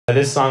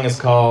This song is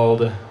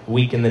called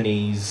Weak in the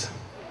Knees.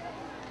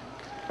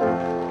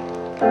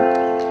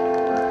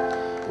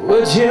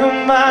 Would you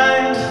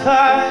mind if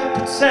I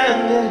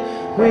pretended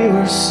we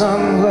were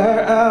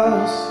somewhere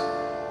else,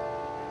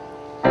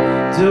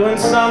 doing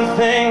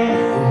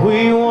something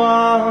we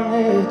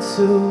wanted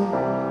to?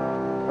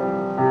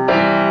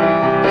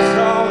 'Cause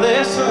all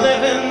this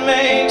living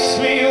makes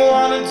me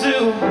wanna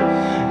do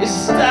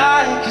is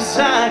die, 'cause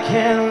I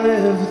can't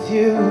live with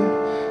you,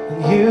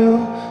 and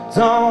you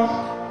don't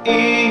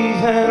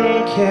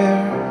even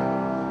care.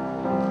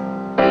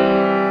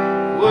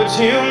 Would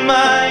you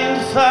mind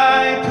if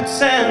I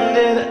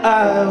pretended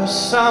I was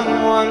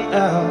someone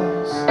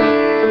else,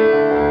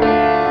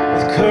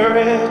 with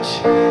courage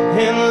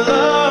in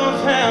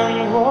love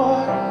and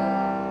war?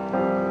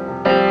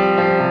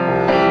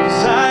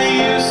 'Cause I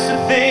used to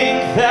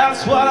think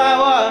that's what I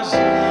was,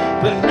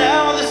 but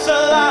now this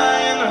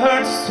line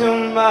hurts too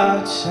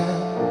much,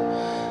 and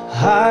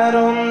I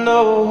don't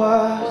know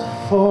what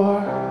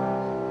for.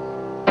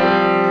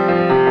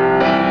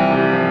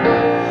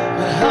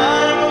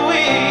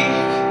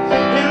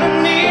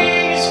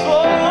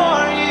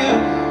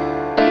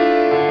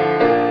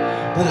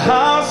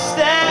 I'll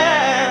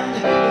stand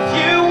if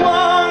you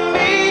want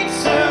me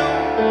to.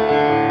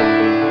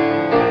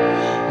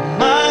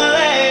 My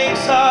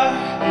legs are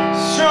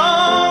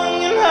strong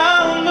and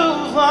I'll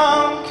move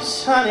on,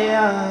 'cause honey,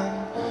 I'm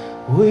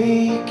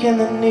weak in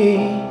the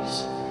knees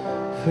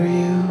for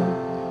you.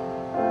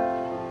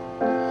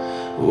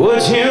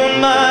 Would you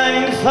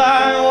mind if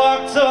I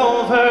walked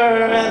over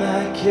and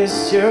I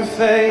kissed your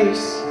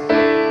face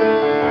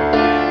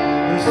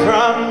in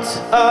front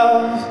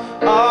of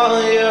all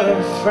your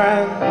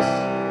friends?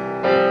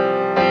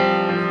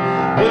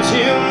 Would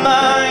you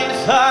mind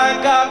if I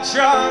got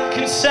drunk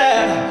and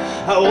said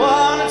I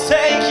wanna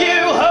take you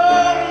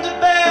home to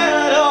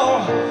bed? Oh,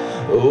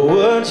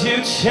 would you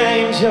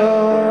change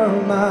your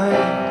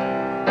mind?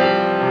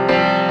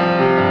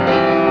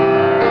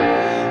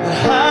 But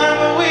I'm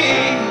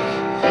weak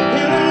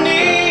in the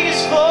knees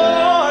for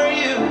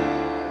you,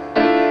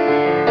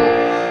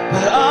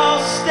 but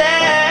I'll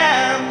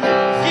stand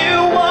if you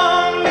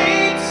want me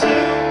to.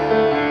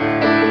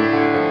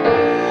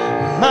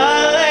 My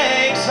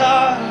legs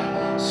are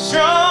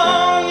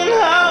strong and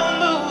I'll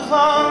move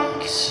on,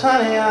 'cause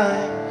honey,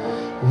 I'm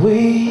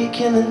weak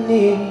in the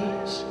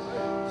knees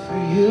for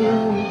you.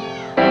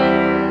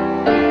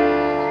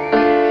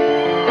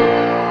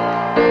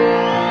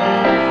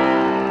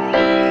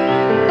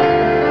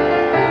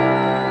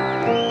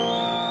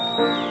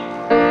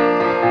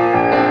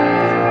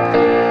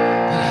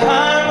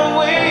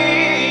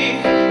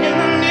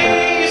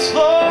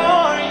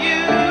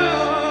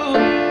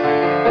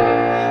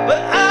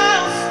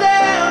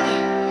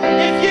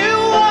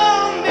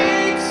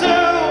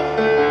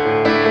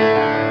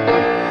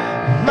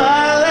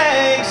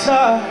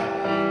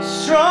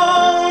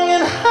 Strong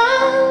and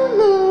I'll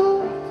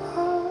move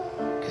on,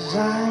 'cause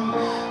I'm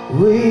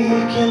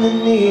weak in the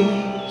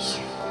knees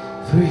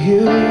for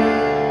you.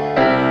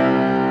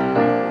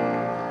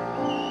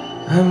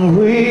 I'm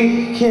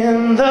weak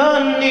in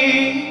the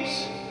knees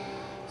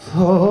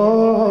for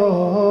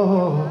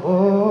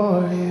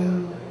you.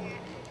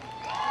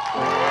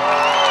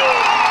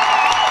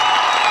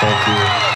 Thank you.